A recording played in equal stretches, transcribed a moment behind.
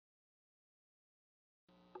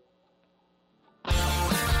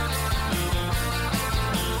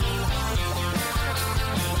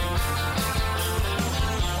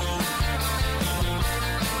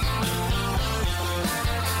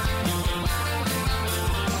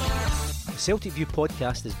Celtic View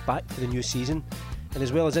podcast is back for the new season, and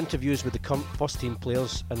as well as interviews with the current first team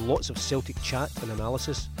players and lots of Celtic chat and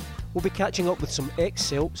analysis, we'll be catching up with some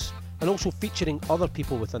ex-Celts and also featuring other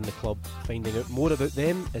people within the club, finding out more about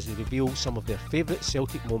them as they reveal some of their favourite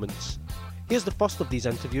Celtic moments. Here's the first of these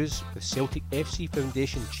interviews with Celtic FC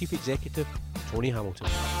Foundation Chief Executive Tony Hamilton.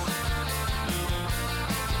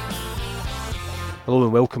 Hello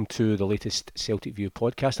and welcome to the latest Celtic View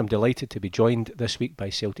podcast. I'm delighted to be joined this week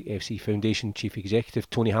by Celtic FC Foundation Chief Executive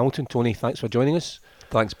Tony Hamilton. Tony, thanks for joining us.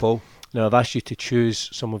 Thanks, Paul. Now, I've asked you to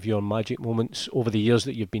choose some of your magic moments over the years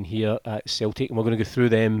that you've been here at Celtic, and we're going to go through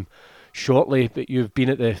them shortly, but you've been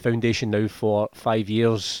at the foundation now for 5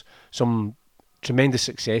 years, some tremendous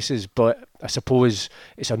successes, but I suppose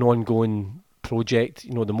it's an ongoing project.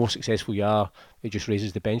 You know, the more successful you are, it just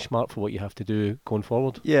raises the benchmark for what you have to do going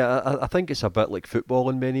forward. Yeah, I think it's a bit like football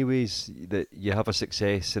in many ways, that you have a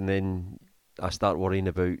success and then I start worrying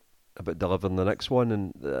about delivering the next one,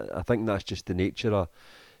 and I think that's just the nature of,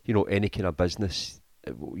 you know, any kind of business.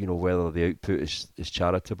 You know, whether the output is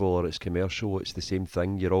charitable or it's commercial, it's the same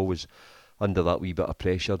thing. You're always under that wee bit of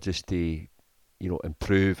pressure just to, you know,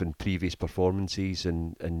 improve in previous performances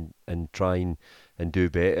and try and do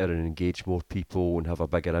better and engage more people and have a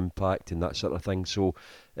bigger impact and that sort of thing. So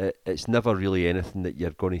it's never really anything that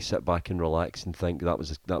you're going to sit back and relax and think that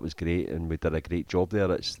was great and we did a great job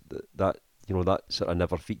there. It's that, you know, that sort of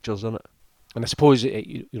never features in it. And I suppose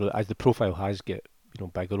you know, as the profile has get, you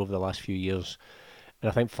know, bigger over the last few years, and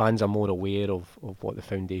I think fans are more aware of what the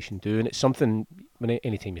foundation do, and it's something when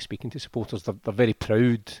anytime you're speaking to supporters, they're very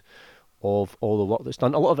proud of all the work that's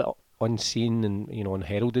done. A lot of it unseen and, you know,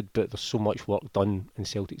 unheralded, but there's so much work done in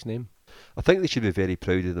Celtic's name. I think they should be very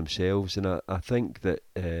proud of themselves, and I think that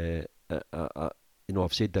you know,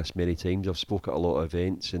 I've said this many times. I've spoken at a lot of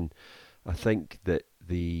events, and I think that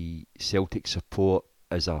the Celtic support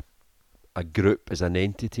as a group, as an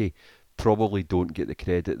entity, probably don't get the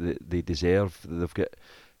credit that they deserve. They've got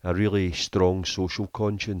a really strong social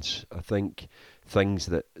conscience. I think things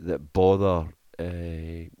that bother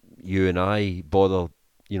you and I bother,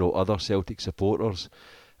 you know, other Celtic supporters,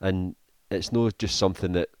 and it's not just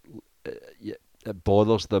something that it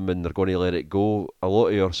bothers them and they're going to let it go. A lot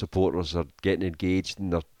of your supporters are getting engaged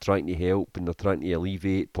and they're trying to help and they're trying to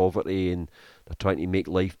alleviate poverty and they're trying to make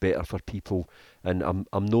life better for people, and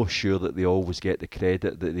I'm not sure that they always get the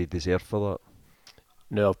credit that they deserve for that.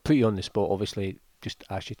 Now, I've put you on the spot, obviously, just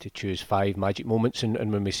asked you to choose 5 magic moments, and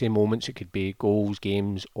when we say moments, it could be goals,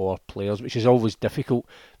 games or players, which is always difficult.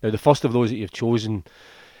 Now, the first of those that you've chosen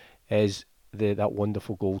is that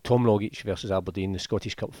wonderful goal, Tom Rogic versus Aberdeen, the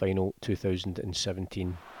Scottish Cup final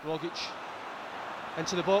 2017. Rogic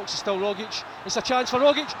into the box, it's still Rogic, it's a chance for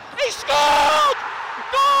Rogic, he scored!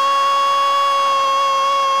 Goal!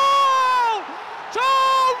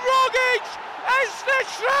 Tom Rogic is the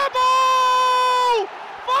treble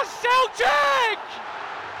for Celtic!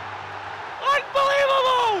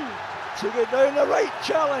 Unbelievable! Took it down the right,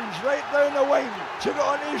 challenge, right down the wing, took it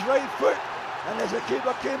on his right foot, and as the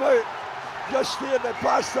keeper came out, just steered it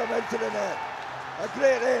past him into the net. A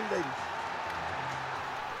great ending.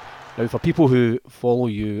 Now, for people who follow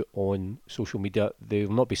you on social media, they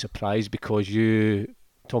will not be surprised because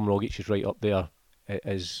Tom Rogic is right up there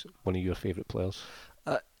as one of your favourite players.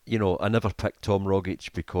 You know, I never picked Tom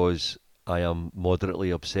Rogic because I am moderately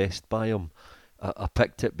obsessed by him. I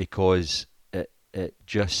picked it because it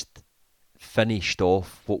just finished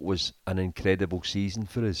off what was an incredible season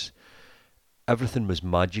for us. Everything was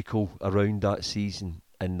magical around that season,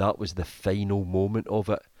 and that was the final moment of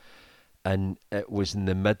it. And it was in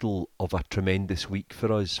the middle of a tremendous week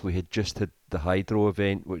for us. We had just had the Hydro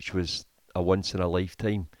event, which was a once in a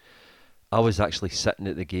lifetime. I was actually sitting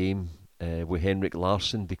at the game with Henrik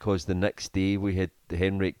Larsson, because the next day we had the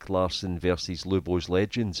Henrik Larsson versus Lubo's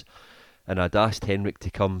Legends, and I'd asked Henrik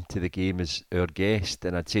to come to the game as our guest,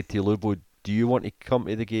 and I'd said to Lubo, do you want to come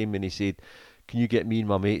to the game? And he said, can you get me and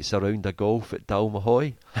my mates a round of golf at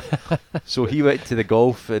Dalmahoy? So he went to the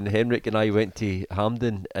golf and Henrik and I went to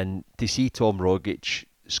Hampden, and to see Tom Rogic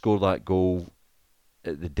score that goal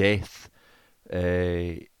at the death,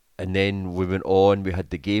 and then we went on, we had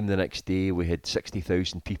the game the next day, we had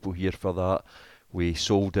 60,000 people here for that. We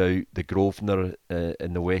sold out the Grosvenor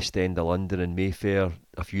in the West End of London in Mayfair.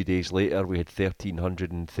 A few days later we had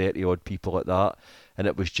 1,330 odd people at that, and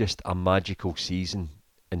it was just a magical season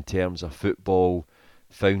in terms of football,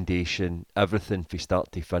 foundation, everything from start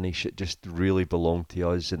to finish. It just really belonged to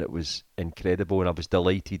us, and it was incredible, and I was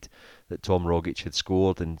delighted that Tom Rogic had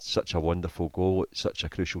scored in such a wonderful goal at such a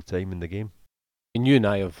crucial time in the game. And you and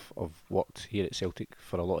I have worked here at Celtic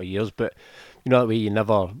for a lot of years, but you know that way you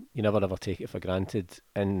never ever take it for granted.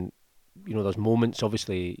 And there's moments,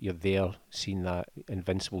 obviously, you're there seeing that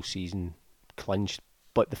invincible season clinched,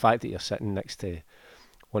 but the fact that you're sitting next to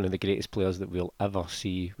one of the greatest players that we'll ever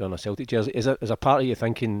see wearing a Celtic jersey, is a part of you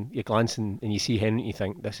thinking, you're glancing and you see him and you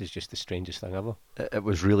think, this is just the strangest thing ever? It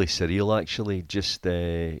was really surreal, actually.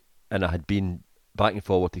 And I had been back and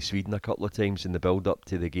forward to Sweden a couple of times in the build-up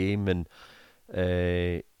to the game, and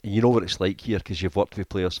you know what it's like here because you've worked with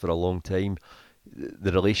players for a long time.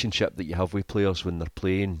 The relationship that you have with players when they're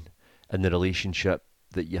playing and the relationship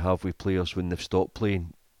that you have with players when they've stopped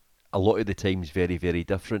playing, a lot of the time is very, very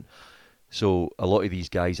different. So a lot of these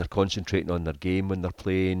guys are concentrating on their game when they're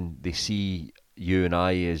playing. They see you and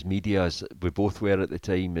I as media, as we both were at the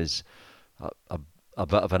time, as a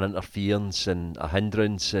bit of an interference and a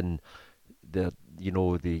hindrance, and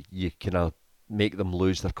you kind of make them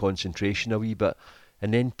lose their concentration a wee bit.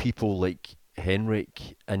 And then people like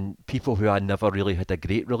Henrik and people who I never really had a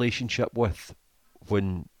great relationship with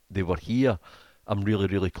when they were here, I'm really,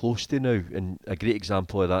 really close to now. And a great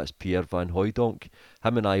example of that is Pierre van Hooijdonk.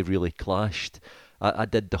 Him and I really clashed. I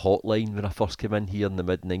did the hotline when I first came in here in the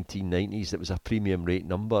mid-1990s. It was a premium rate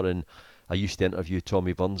number, and I used to interview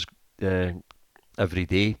Tommy Burns every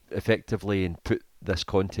day, effectively, and put this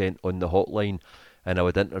content on the hotline. And I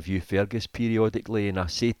would interview Fergus periodically, and I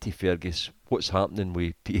said to Fergus, what's happening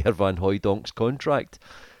with Pierre van Hooijdonk's contract?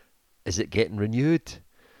 Is it getting renewed?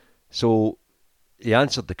 So he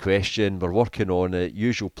answered the question, we're working on it,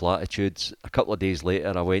 usual platitudes. A couple of days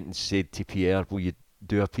later, I went and said to Pierre, will you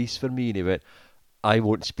do a piece for me? And he went, I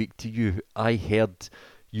won't speak to you. I heard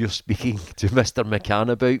you're speaking to Mr.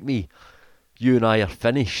 McCann about me. You and I are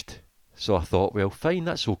finished. So I thought, well, fine,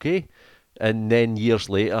 that's okay. And then years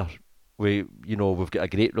later, we've got a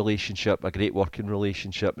great relationship, a great working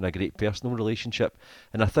relationship, and a great personal relationship.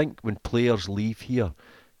 And I think when players leave here,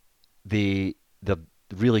 they're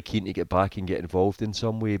really keen to get back and get involved in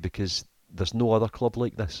some way because there's no other club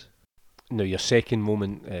like this. Now, your second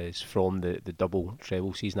moment is from the double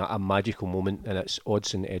treble season, a magical moment, and it's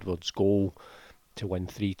Odsonne Edwards' goal to win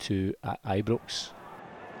 3-2 at Ibrox.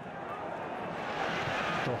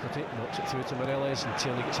 Doherty knocks it through to Morelos, and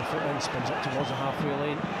Tierney gets a foot in, spins up towards the halfway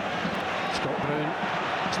lane. Scott Brown,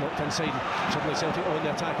 it's knocked inside. Suddenly Celtic on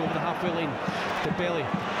the attack over the halfway lane. Dembele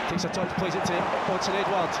takes a touch, plays it to Odsonne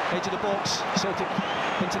Edwards, edge of the box. Celtic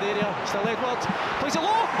into the area, still Edwards, plays it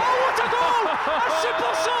low. Oh, what a goal! A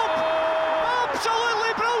super sub!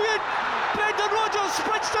 Absolutely brilliant! Brendan Rodgers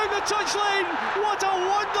sprints down the touchline. What a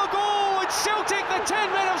wonder goal! And Celtic, the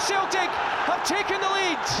 10 men of Celtic, have taken the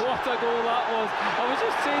lead. What a goal that was! I was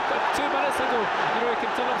just saying 2 minutes ago, he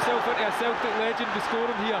can turn himself into a Celtic legend with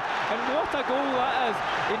scoring here. And what a goal that is!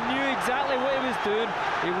 He knew exactly what he was doing.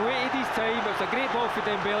 He waited his time. It was a great ball for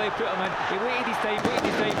Dembele, put him in. He waited his time,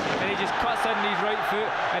 and he just cuts in his right foot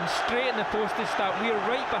and straight in the postage stamp. We are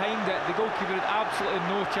right behind it. The goalkeeper had absolutely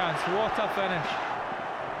no chance. What a finish!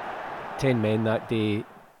 10 men that day.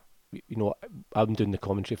 I'm doing the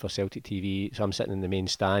commentary for Celtic TV, so I'm sitting in the main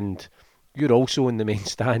stand. You're also in the main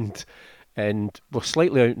stand, and we're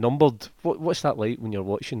slightly outnumbered. What's that like when you're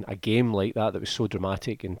watching a game like that was so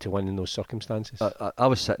dramatic and to win in those circumstances? I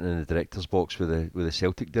was sitting in the director's box with the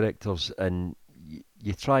Celtic directors, and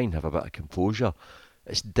you try and have a bit of composure.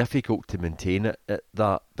 It's difficult to maintain it at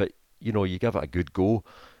that, but you give it a good go.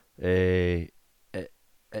 It's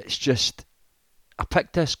just, I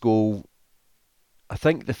picked this goal. I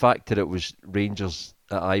think the fact that it was Rangers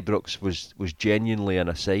at Ibrox was genuinely an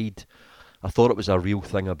aside. I thought it was a real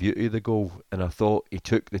thing of beauty, the goal, and I thought he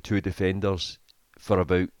took the two defenders for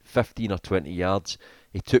about 15 or 20 yards.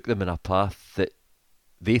 He took them in a path that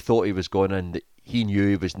they thought he was going in, that he knew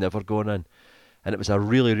he was never going in. And it was a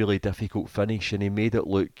really, really difficult finish, and he made it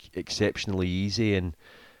look exceptionally easy. And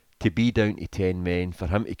to be down to 10 men, for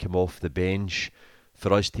him to come off the bench,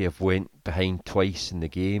 for us to have went behind twice in the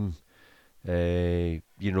game, I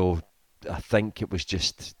think it was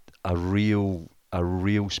just a real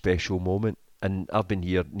special moment. And I've been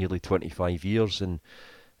here nearly 25 years, and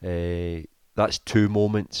that's 2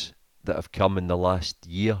 moments that have come in the last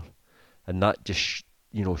year, and that just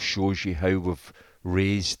shows you how we've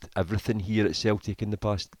raised everything here at Celtic in the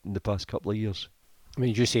past couple of years. I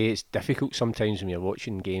mean, you say it's difficult sometimes when you're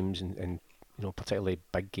watching games and particularly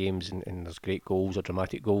big games and there's great goals or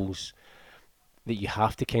dramatic goals, that you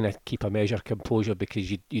have to kind of keep a measure of composure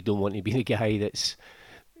because you don't want to be the guy that's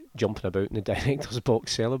jumping about in the director's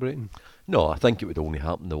box celebrating. No, I think it would only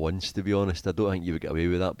happen the once, to be honest. I don't think you would get away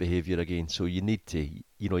with that behaviour again. So you need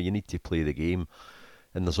to play the game.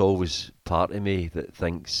 And there's always part of me that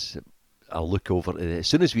thinks, I'll look over to as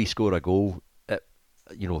soon as we score a goal at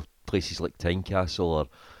places like Tynecastle or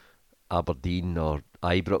Aberdeen or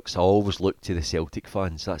Ibrox, I always look to the Celtic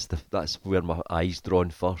fans. That's where my eyes drawn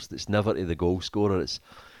first. It's never to the goal scorer.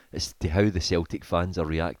 It's to how the Celtic fans are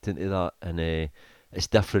reacting to that, and it's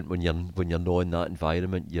different when you're not in that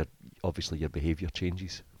environment. Obviously your behaviour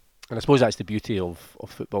changes. And I suppose that's the beauty of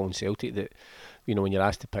football and Celtic, that when you're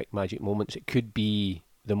asked to pick magic moments, it could be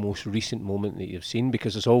the most recent moment that you've seen,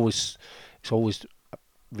 because it's always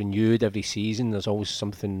renewed every season. There's always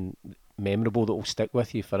something memorable that will stick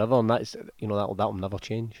with you forever, and that's that'll never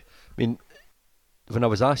change. I mean, when I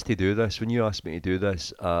was asked to do this, when you asked me to do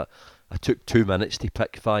this, I took 2 minutes to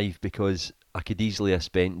pick 5, because I could easily have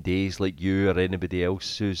spent days like you or anybody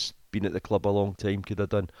else who's been at the club a long time could have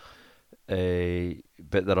done.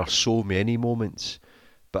 But there are so many moments.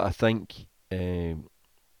 But I think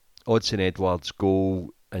Odsonne Edouard's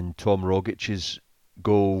goal and Tom Rogic's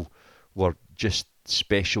goal were just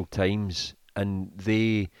special times, and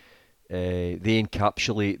they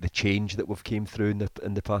encapsulate the change that we've came through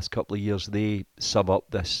in the past couple of years. They sum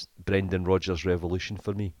up this Brendan Rodgers revolution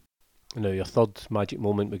for me. Now, your third magic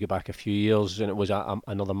moment, we go back a few years, and it was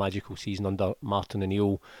another magical season under Martin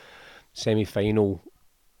O'Neill. Semi-final,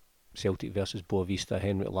 Celtic versus Boavista,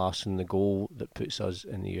 Henrik Larsson, the goal that puts us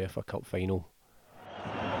in the UEFA Cup final.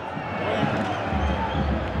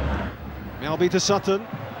 Melby to Sutton,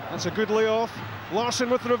 that's a good layoff. Larsson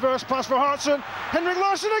with the reverse pass for Hartson. Henrik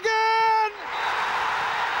Larsson again!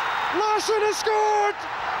 Larsson has scored!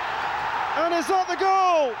 And is that the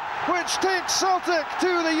goal which takes Celtic to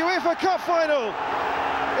the UEFA Cup final?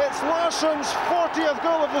 It's Larsson's 40th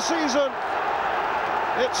goal of the season.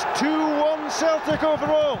 It's 2-1 Celtic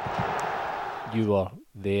overall. You were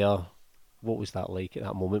there. What was that like at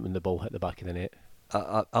that moment when the ball hit the back of the net?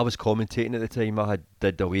 I was commentating at the time. I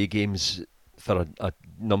did away games for a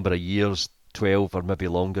number of years, 12 or maybe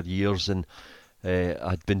longer years, and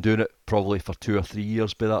I'd been doing it probably for 2 or 3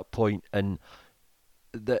 years by that point, and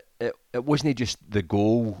it wasn't just the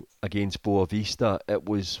goal against Boavista, it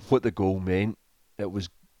was what the goal meant. It was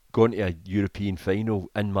going to a European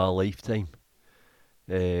final in my lifetime.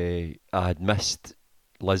 I had missed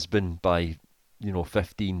Lisbon by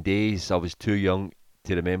 15 days. I was too young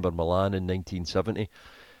to remember Milan in 1970,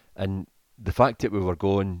 and the fact that we were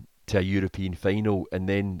going to a European final, and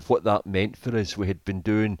then what that meant for us, we had been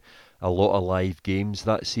doing a lot of live games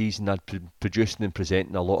that season. I'd been producing and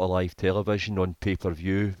presenting a lot of live television on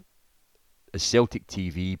pay-per-view as Celtic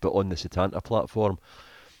TV, but on the Setanta platform,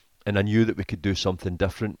 and I knew that we could do something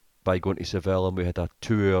different by going to Seville, and we had a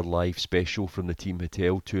 2-hour live special from the team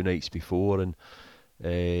hotel 2 nights before, and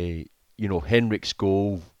Henrik's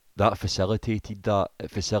goal, that facilitated that.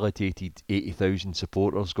 It facilitated 80,000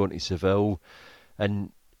 supporters going to Seville,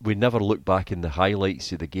 and we never look back in the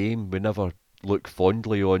highlights of the game. We never look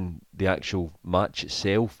fondly on the actual match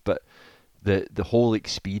itself, but the whole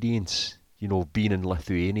experience, being in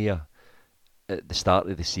Lithuania at the start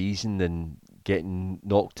of the season and getting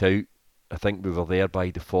knocked out. I think we were there by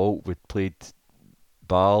default. We'd played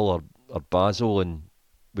Bâle or Basel, and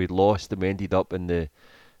we'd lost, and we ended up in the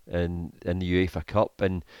UEFA Cup,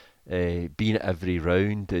 and being at every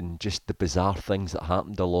round, and just the bizarre things that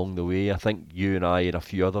happened along the way. I think you and I and a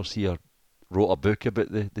few others here wrote a book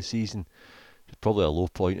about the season. It's probably a low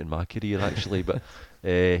point in my career, actually, but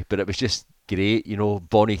it was just great.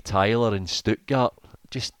 Bonnie Tyler in Stuttgart,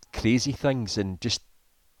 just crazy things, and just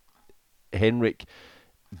Henrik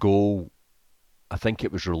goal. I think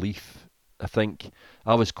it was relief. I think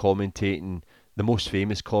I was commentating. The most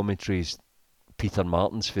famous commentary is Peter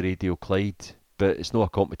Martin's for Radio Clyde, but it's not a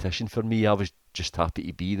competition for me. I was just happy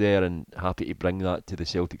to be there and happy to bring that to the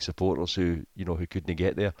Celtic supporters who couldn't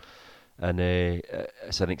get there, and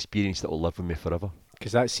it's an experience that will live with me forever.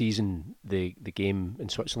 Because that season, the game in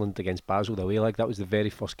Switzerland against Basel, the away leg, that was the very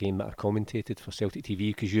first game that I commentated for Celtic TV,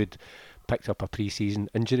 because you'd picked up a pre-season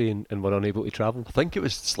injury and were unable to travel. I think it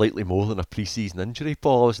was slightly more than a pre-season injury,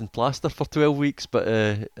 Paul. I was in plaster for 12 weeks, but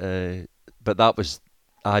that was,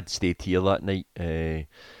 I had stayed here that night,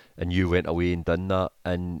 and you went away and done that,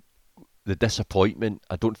 and the disappointment,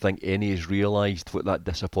 I don't think any has realised what that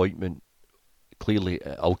disappointment clearly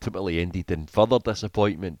ultimately ended in further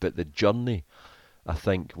disappointment, but the journey, I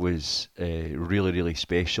think, was really, really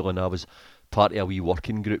special, and I was part of a wee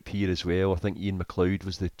working group here as well. I think Ian McLeod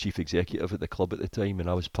was the chief executive at the club at the time, and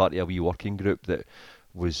I was part of a wee working group that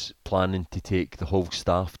was planning to take the whole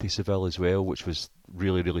staff to Seville as well, which was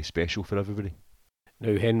really, really special for everybody.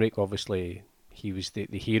 Now, Henrik, obviously, he was the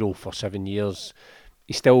hero for 7 years.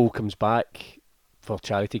 He still comes back for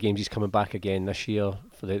charity games. He's coming back again this year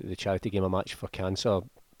for the charity game, a match for cancer,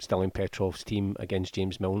 still in Petrov's team against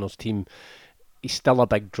James Milner's team. He's still a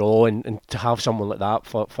big draw, and to have someone like that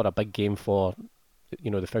for a big game for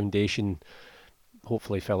the foundation,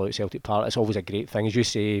 hopefully fill out Celtic Park. It's always a great thing. As you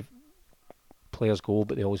say, players go,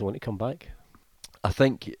 but they always want to come back. I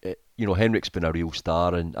think, Henrik's been a real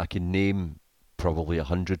star, and I can name probably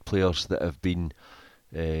 100 players that have been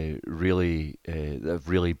that have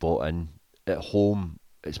really bought in. At home,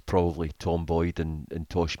 it's probably Tom Boyd and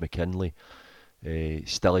Tosh McKinley.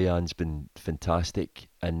 Stilian's been fantastic,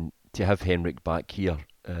 and to have Henrik back here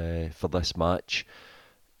for this match,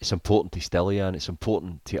 it's important to Stilian, it's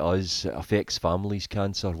important to us. It affects families,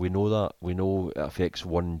 cancer. We know that. We know it affects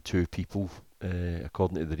 1-2 people,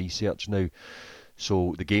 according to the research now.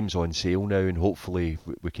 So the game's on sale now, and hopefully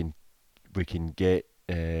we can get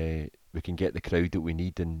the crowd that we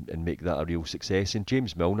need and make that a real success. And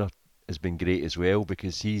James Milner has been great as well,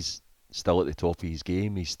 because he's still at the top of his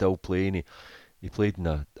game. He's still playing. He played in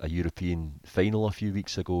a European final a few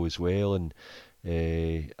weeks ago as well, and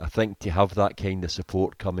I think to have that kind of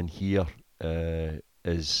support coming here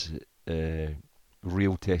is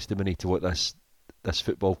real testimony to what this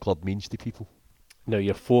football club means to people. Now,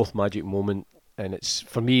 your fourth magic moment, and it's,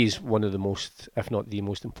 for me, is one of the most, if not the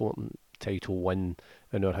most important title win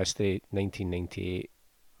in our history. 1998,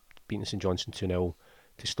 beating St Johnstone 2-0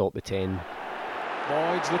 to stop the 10.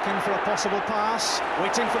 Boyd's looking for a possible pass,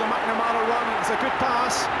 waiting for the McNamara run. It's a good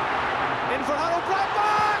pass. In for Harold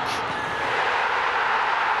Breitbach!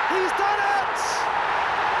 He's done it!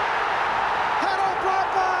 Harold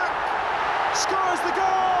Breitbach scores the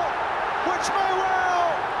goal, which may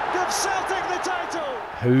well give Celtic the title.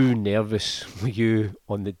 How nervous were you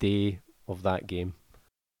on the day of that game?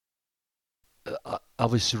 I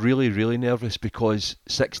was really, really nervous, because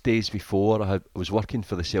 6 days before I was working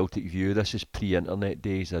for the Celtic View. This is pre-internet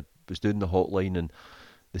days. I was doing the hotline in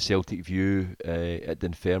the Celtic View at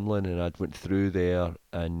Dunfermline, and I'd went through there,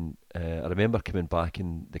 and I remember coming back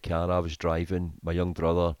in the car I was driving, my young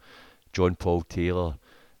brother, John Paul Taylor,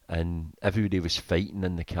 and everybody was fighting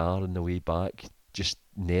in the car on the way back. Just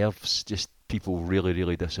nerves, just people really,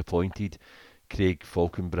 really disappointed. Craig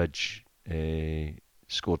Falconbridge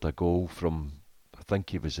scored a goal from, I think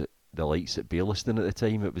he was at the lights at Baillieston at the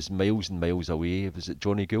time. It was miles and miles away. Was it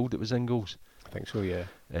Johnny Gould that was in goals? I think so, yeah.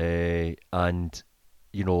 And,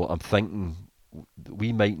 I'm thinking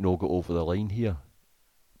we might not go over the line here,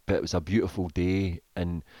 but it was a beautiful day,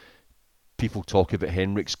 and people talk about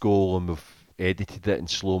Henrik's goal, and we've edited it in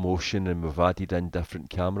slow motion, and we've added in different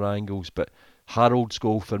camera angles, but Harold's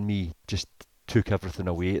goal for me just took everything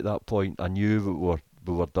away at that point. I knew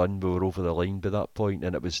we were done, we were over the line by that point,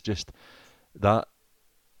 and it was just that,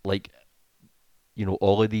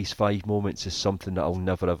 all of these 5 moments is something that I'll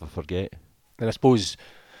never ever forget. And I suppose,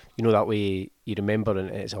 that way you remember, and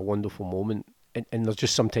it's a wonderful moment, and there's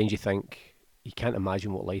just sometimes you think, you can't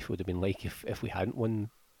imagine what life would have been like if we hadn't won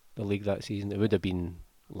the league that season. It would have been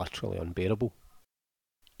literally unbearable.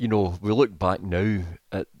 We look back now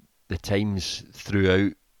at the times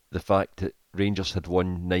throughout, the fact that Rangers had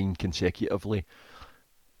won 9 consecutively.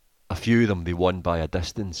 A few of them they won by a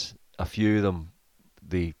distance. A few of them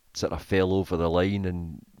they sort of fell over the line,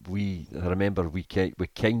 and I remember we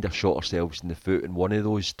kind of shot ourselves in the foot in one of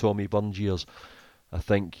those Tommy Burns years. I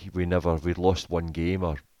think we'd lost one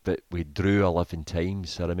game, but we drew 11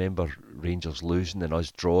 times. I remember Rangers losing and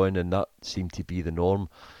us drawing, and that seemed to be the norm.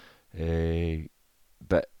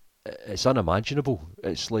 But it's unimaginable.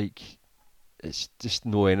 It's just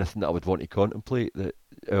no anything that I would want to contemplate. That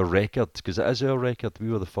our record, because it is our record, we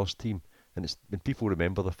were the first team, and it's when people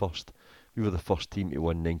remember we were the first team to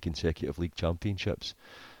win 9 consecutive league championships,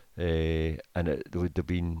 and it would have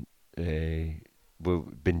been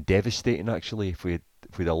devastating actually if we'd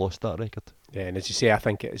have lost that record. Yeah, and as you say, I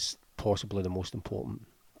think it is possibly the most important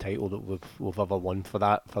title that we've ever won for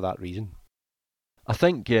that reason. I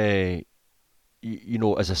think as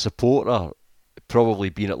a supporter, probably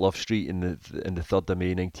being at Love Street in the 3rd of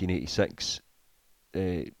May 1986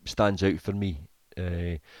 stands out for me.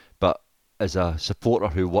 But as a supporter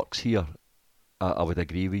who works here, I would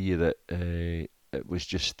agree with you that it was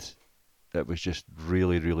just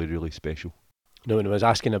really, really, really special. No, and I was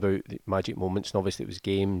asking about the magic moments, and obviously it was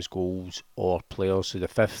games, goals, or players. So the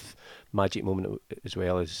 5th magic moment as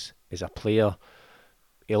well is a player.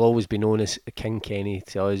 He'll always be known as King Kenny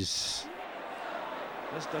to us.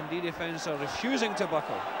 This Dundee defence are refusing to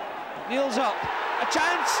buckle. Neil's up. A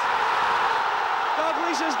chance!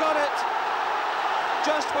 Dalglish has got it.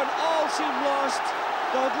 Just when all seemed lost,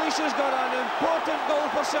 Dalglish has got an important goal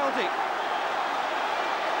for Celtic.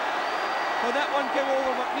 When that one came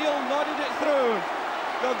over, McNeil nodded it through.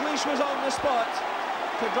 Dalglish was on the spot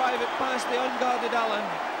to drive it past the unguarded Allen.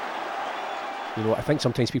 I think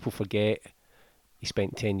sometimes people forget he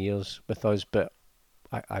spent 10 years with us, but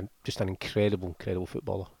I'm just an incredible, incredible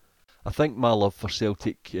footballer. I think my love for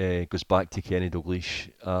Celtic goes back to Kenny Dalglish.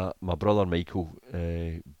 My brother Michael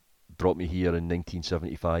brought me here in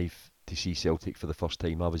 1975 to see Celtic for the first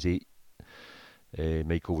time. I was 8.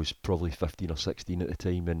 Michael was probably 15 or 16 at the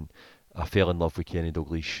time, and I fell in love with Kenny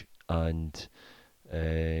Dalglish. And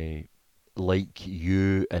like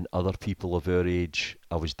you and other people of our age,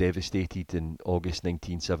 I was devastated in August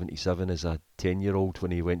 1977 as a 10-year-old when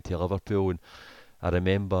he went to Liverpool. And I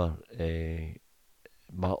remember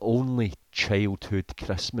my only childhood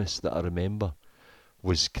Christmas that I remember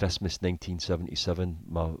was Christmas 1977.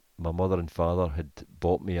 My mother and father had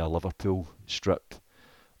bought me a Liverpool strip,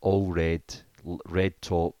 all red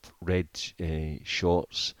top, red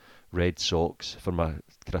shorts, red socks for my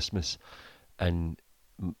Christmas. And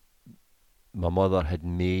my mother had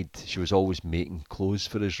made, she was always making clothes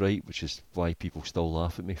for us, right, which is why people still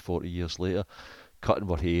laugh at me 40 years later, cutting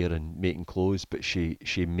her hair and making clothes. But she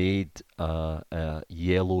made a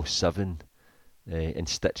yellow 7 and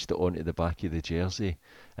stitched it onto the back of the jersey,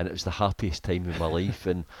 and it was the happiest time of my life.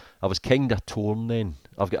 And I was kind of torn then.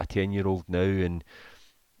 I've got a 10-year-old now, and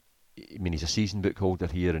I mean, he's a season book holder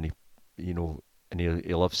here, and he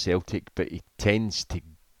loves Celtic, but he tends to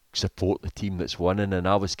support the team that's winning. And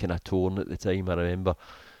I was kind of torn at the time. I remember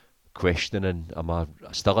questioning, am I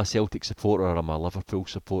still a Celtic supporter or am I a Liverpool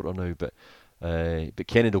supporter now? But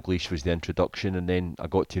Kenny Dalglish was the introduction, and then I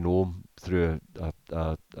got to know him through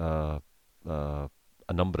a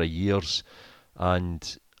number of years,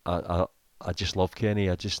 and I just love Kenny.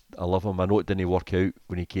 I love him. I know it didn't work out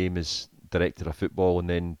when he came as director of football, and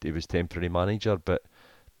then he was temporary manager, but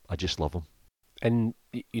I just love him. And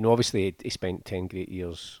obviously he spent 10 great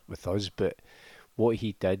years with us, but what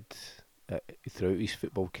he did throughout his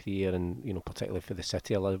football career, and particularly for the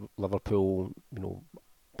city of Liverpool,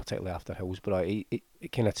 particularly after Hillsborough,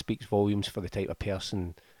 it kind of speaks volumes for the type of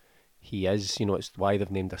person he is. It's why they've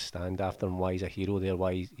named a stand after him, why he's a hero there,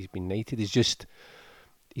 why he's been knighted. He's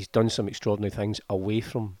done some extraordinary things away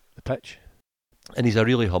from the pitch. And he's a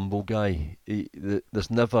really humble guy. There's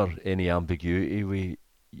never any ambiguity with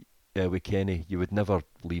Kenny. You would never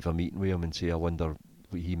leave a meeting with him and say, I wonder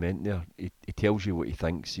what he meant there. He tells you what he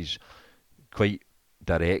thinks. He's quite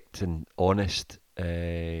direct and honest.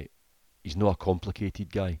 He's not a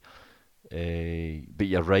complicated guy. But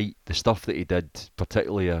you're right, the stuff that he did,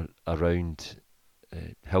 particularly around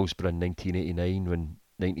Hillsborough in 1989 when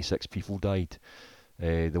 96 people died,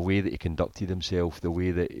 the way that he conducted himself, the way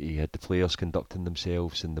that he had the players conducting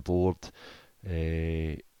themselves and the board,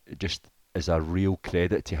 just is a real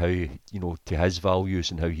credit to how, to his values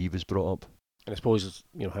and how he was brought up. And I suppose,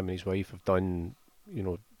 him and his wife have done,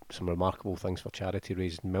 some remarkable things for charity,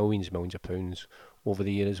 raised millions of pounds over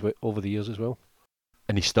the years as well.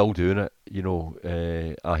 And he's still doing it.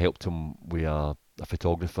 I helped him with a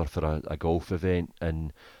photographer for a golf event,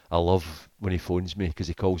 and I love when he phones me because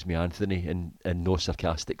he calls me Anthony, and no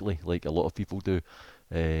sarcastically like a lot of people do.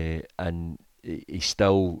 And he's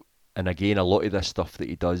still, and again, a lot of this stuff that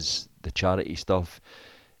he does, the charity stuff,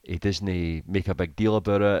 he doesn't make a big deal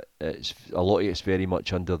about it. It's a lot of it's very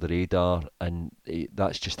much under the radar, and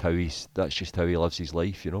that's just how he lives his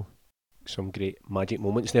life. Some great magic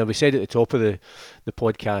moments there. We said at the top of the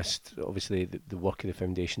podcast, obviously the work of the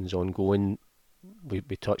foundation is ongoing. We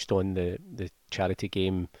touched on the charity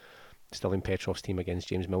game, Stirling Petrov's team against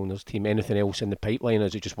James Milner's team. Anything else in the pipeline? Or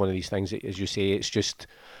is it just one of these things that, as you say, it's just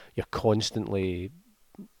you're constantly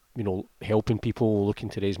helping people, looking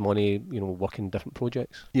to raise money, working different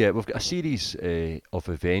projects? Yeah, we've got a series of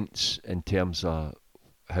events in terms of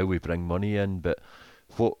how we bring money in, but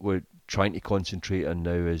what we're trying to concentrate on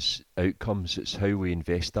now is outcomes. It's how we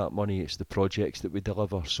invest that money. It's the projects that we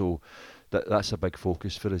deliver. So that's a big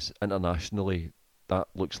focus for us. Internationally, that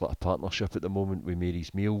looks like a partnership at the moment with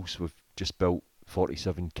Mary's Meals. We've just built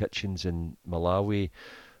 47 kitchens in Malawi.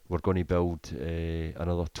 We're going to build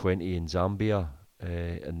another 20 in Zambia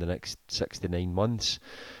in the next 6 to 9 months.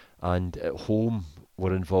 And at home,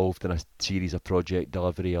 we're involved in a series of project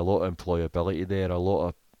delivery, a lot of employability there, a lot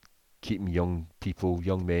of keeping young people,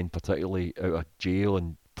 young men particularly, out of jail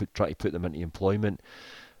and try to put them into employment,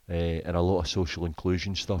 and a lot of social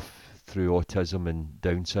inclusion stuff through autism and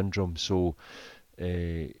Down syndrome. So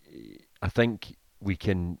I think we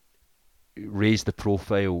can raise the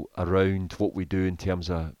profile around what we do in terms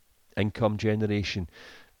of income generation,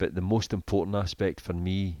 but the most important aspect for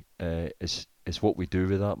me is what we do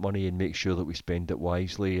with that money, and make sure that we spend it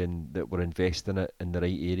wisely and that we're investing it in the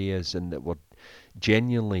right areas, and that we're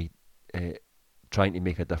genuinely trying to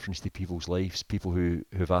make a difference to people's lives, people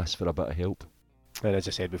who've asked for a bit of help. And as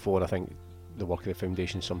I said before, I think the work of the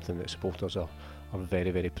foundation is something that supporters are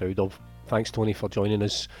very, very proud of. Thanks, Tony, for joining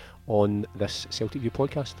us on this Celtic View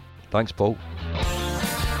podcast. Thanks, Paul.